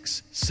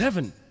 6,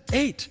 7,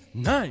 8,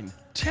 9,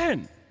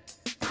 10.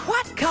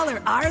 What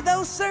color are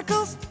those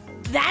circles?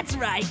 That's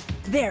right,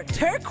 they're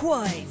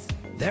turquoise.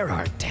 There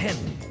are 10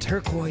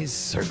 turquoise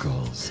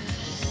circles.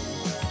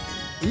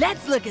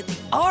 Let's look at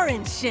the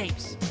orange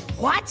shapes.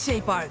 What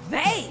shape are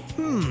they?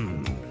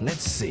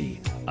 Let's see.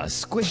 A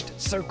squished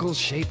circle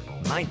shape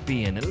might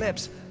be an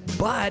ellipse,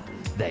 but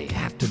they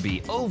have to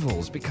be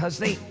ovals because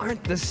they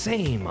aren't the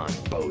same on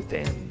both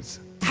ends.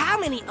 How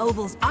many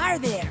ovals are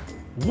there?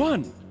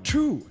 1,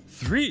 2,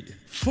 3,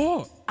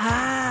 4.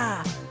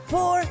 Ah,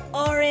 4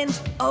 orange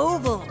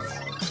ovals.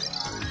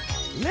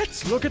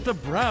 Let's look at the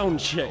brown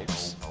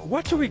shapes.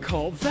 What do we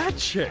call that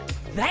shape?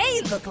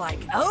 They look like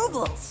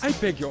ovals. I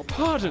beg your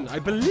pardon, I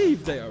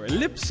believe they are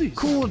ellipses.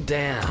 Cool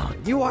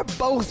down. You are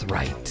both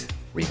right.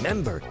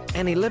 Remember,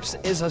 an ellipse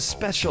is a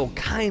special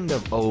kind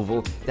of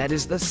oval that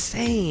is the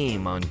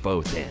same on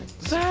both ends.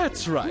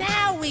 That's right.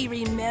 Now we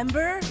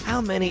remember.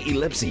 How many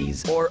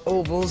ellipses or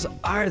ovals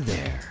are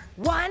there?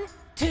 1,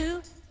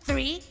 2,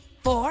 3,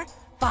 4,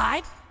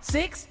 5,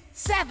 6,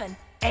 7,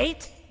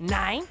 8,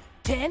 9,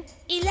 10,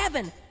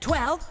 11,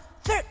 12,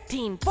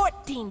 13,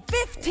 14,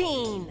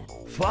 15.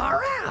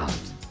 Far out!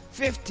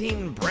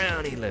 15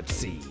 brown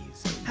ellipses.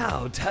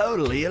 How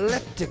totally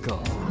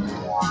elliptical.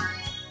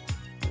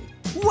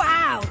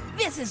 Wow,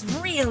 this is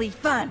really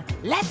fun.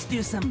 Let's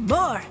do some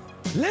more.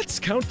 Let's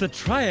count the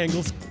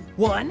triangles.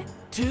 1,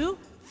 2,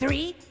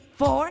 3,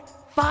 4,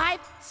 5,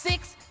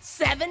 6,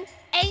 7,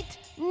 8,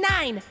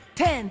 9,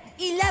 10,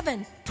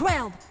 11,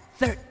 12,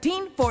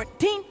 13,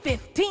 14,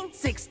 15,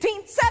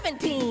 16,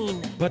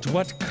 17. But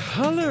what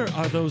color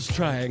are those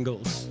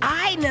triangles?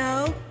 I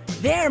know.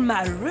 They're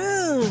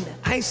maroon.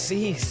 I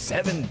see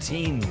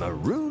 17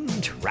 maroon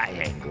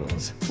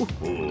triangles.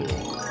 Ooh.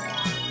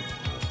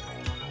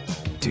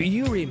 Do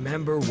you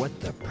remember what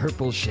the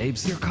purple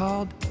shapes are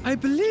called? I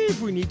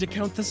believe we need to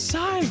count the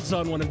sides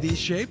on one of these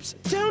shapes,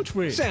 don't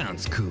we?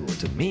 Sounds cool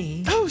to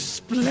me. Oh,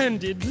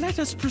 splendid. Let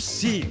us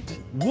proceed.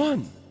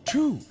 1,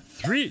 2,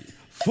 3,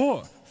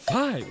 4,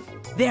 5.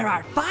 There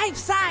are 5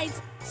 sides,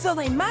 so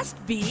they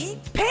must be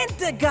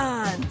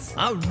pentagons.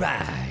 All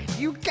right,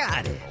 you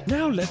got it.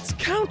 Now let's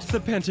count the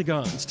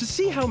pentagons to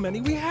see how many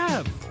we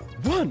have.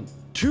 1,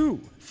 2,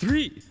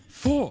 3,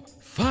 4,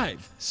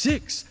 5,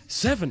 6,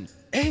 7,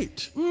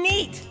 8.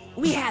 Neat!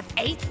 We have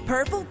 8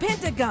 purple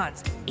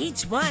pentagons.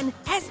 Each one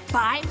has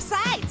 5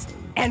 sides.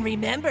 And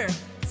remember,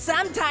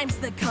 sometimes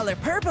the color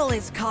purple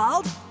is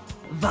called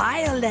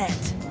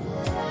violet.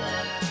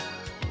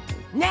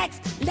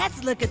 Next,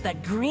 let's look at the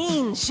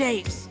green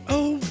shapes.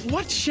 Oh,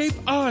 what shape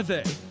are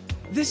they?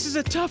 This is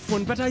a tough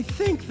one, but I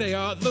think they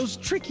are those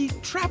tricky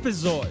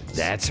trapezoids.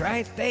 That's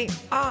right, they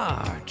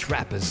are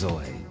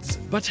trapezoids.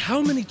 But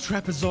how many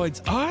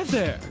trapezoids are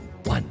there?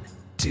 1,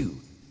 2,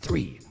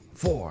 3,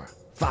 4,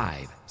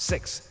 5,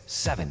 6,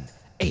 7,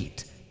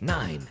 8,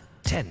 9,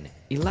 10,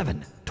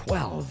 11,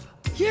 12.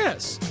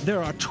 Yes,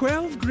 there are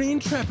 12 green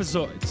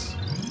trapezoids.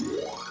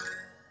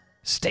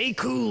 Stay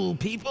cool,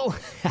 people.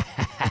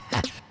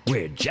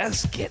 We're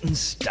just getting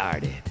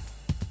started.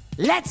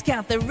 Let's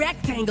count the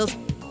rectangles.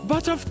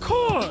 But of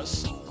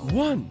course!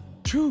 1,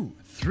 2,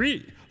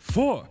 3,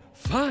 4,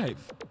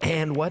 5.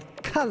 And what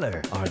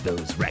color are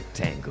those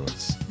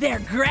rectangles? They're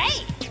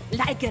gray,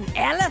 like an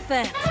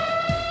elephant.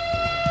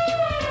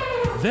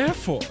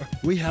 Therefore,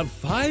 we have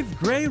 5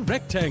 gray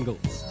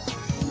rectangles.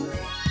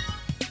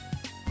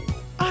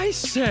 I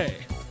say,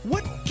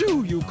 what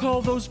do you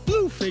call those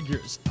blue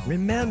figures?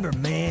 Remember,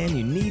 man,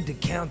 you need to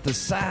count the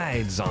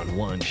sides on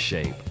one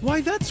shape. Why,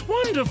 that's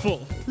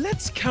wonderful!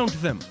 Let's count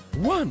them.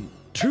 1,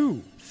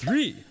 2,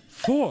 3,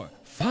 4,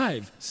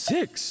 5,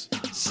 6.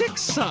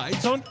 6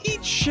 sides on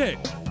each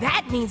shape.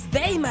 That means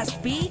they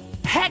must be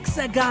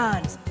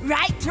hexagons.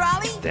 Right,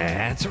 Trollie?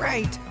 That's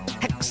right,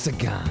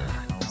 hexagons.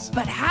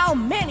 But how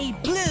many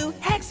blue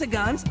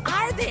hexagons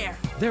are there?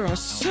 There are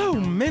so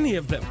many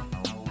of them.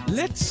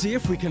 Let's see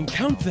if we can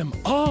count them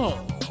all.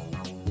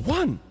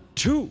 1,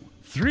 2,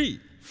 3,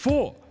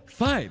 4,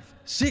 5,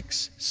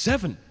 6,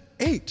 7,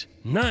 8,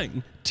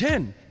 9,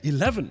 10,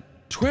 11,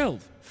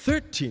 12,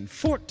 13,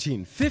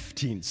 14,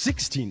 15,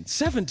 16,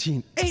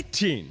 17,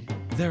 18.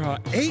 There are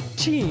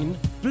 18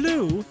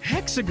 blue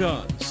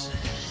hexagons.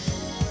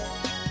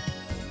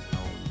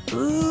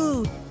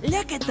 Ooh,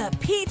 look at the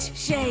peach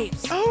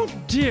shapes. Oh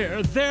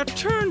dear, they're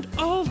turned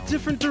all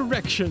different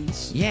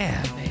directions.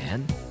 Yeah,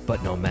 man.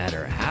 But no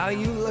matter how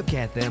you look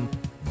at them,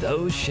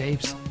 those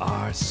shapes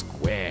are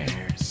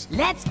squares.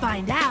 Let's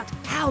find out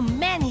how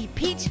many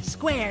peach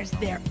squares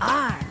there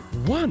are.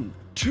 1,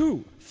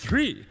 2,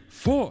 3,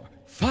 4,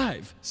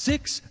 5,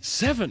 6,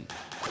 7.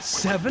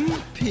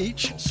 7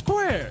 peach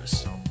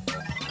squares.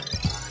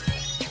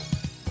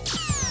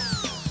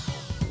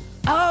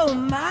 Oh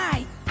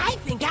my, I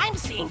think I'm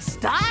seeing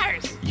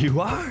stars.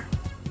 You are?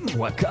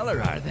 What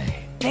color are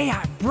they? They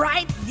are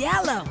bright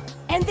yellow,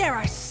 and there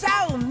are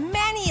so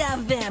many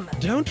of them.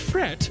 Don't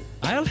fret,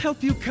 I'll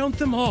help you count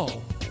them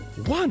all.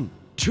 1,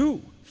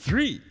 2,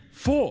 3,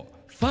 4,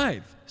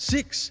 5,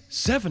 6,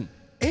 7,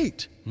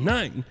 8,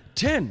 9,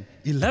 10,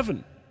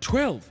 11,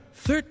 12,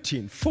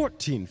 13,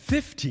 14,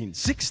 15,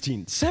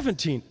 16,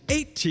 17,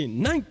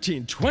 18,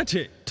 19,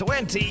 20.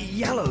 20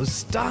 yellow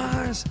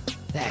stars?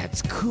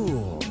 That's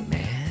cool,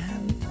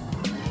 man.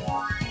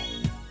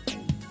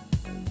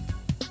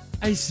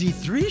 I see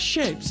 3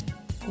 shapes.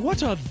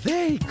 What are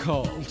they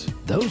called?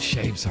 Those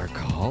shapes are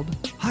called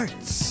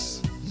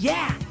hearts.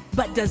 Yeah,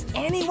 but does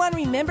anyone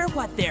remember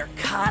what their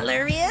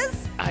color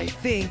is? I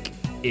think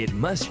it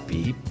must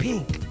be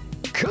pink.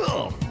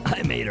 Cool,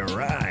 I made a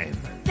rhyme.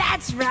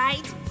 That's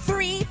right,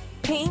 3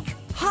 pink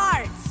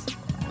hearts.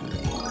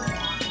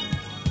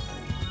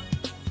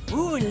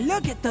 Ooh,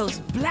 look at those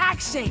black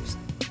shapes.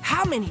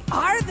 How many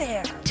are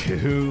there?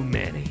 Too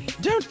many.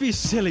 Don't be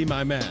silly,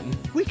 my man.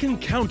 We can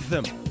count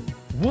them.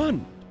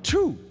 1,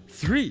 2,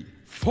 3,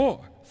 4,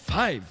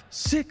 5,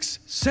 6,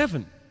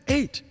 7,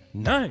 8,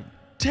 9,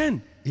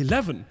 10,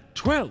 11,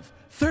 12,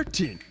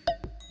 13.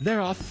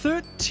 There are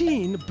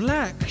 13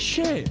 black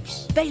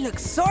shapes. They look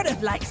sort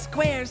of like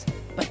squares,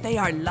 but they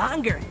are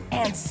longer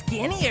and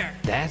skinnier.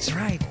 That's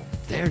right.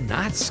 They're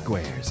not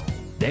squares.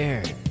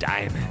 They're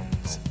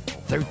diamonds.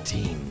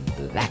 13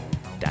 black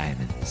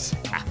diamonds.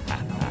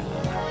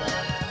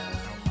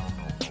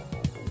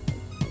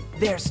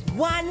 There's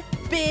one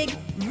big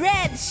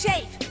red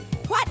shape.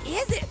 What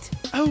is it?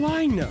 Oh,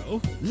 I know.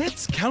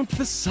 Let's count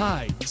the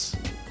sides.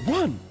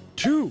 1,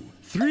 2,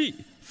 3,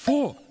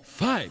 4,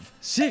 5,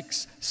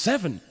 6,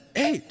 7,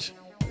 8.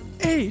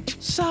 8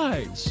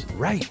 sides.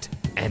 Right.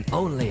 And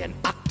only an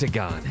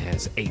octagon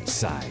has 8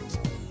 sides.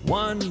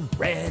 One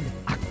red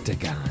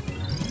octagon.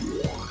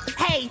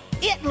 Hey,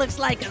 it looks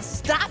like a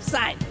stop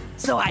sign,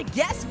 so I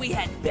guess we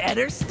had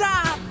better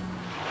stop.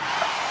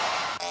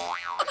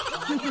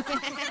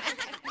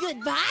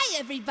 Goodbye,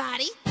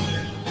 everybody.